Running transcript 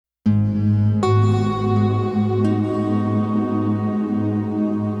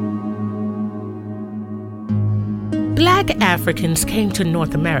Black Africans came to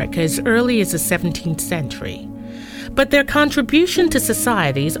North America as early as the 17th century. But their contribution to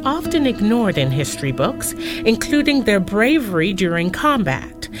society is often ignored in history books, including their bravery during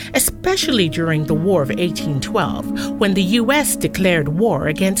combat, especially during the War of 1812, when the U.S. declared war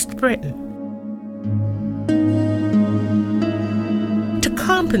against Britain. To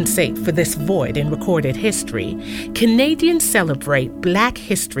compensate for this void in recorded history, Canadians celebrate Black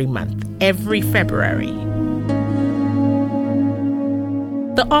History Month every February.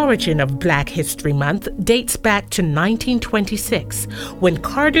 The origin of Black History Month dates back to 1926, when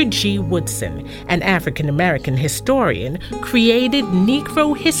Carter G. Woodson, an African-American historian, created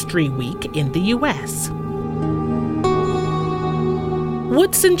Negro History Week in the U.S.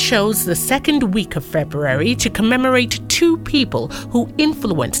 Woodson chose the second week of February to commemorate two people who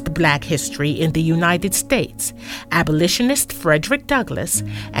influenced Black history in the United States, abolitionist Frederick Douglass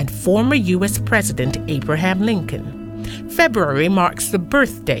and former U.S. President Abraham Lincoln. February marks the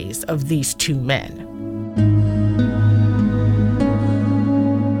birthdays of these two men.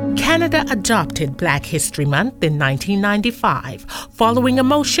 Canada adopted Black History Month in 1995, following a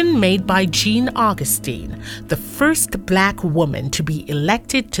motion made by Jean Augustine, the first Black woman to be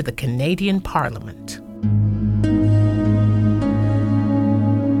elected to the Canadian Parliament.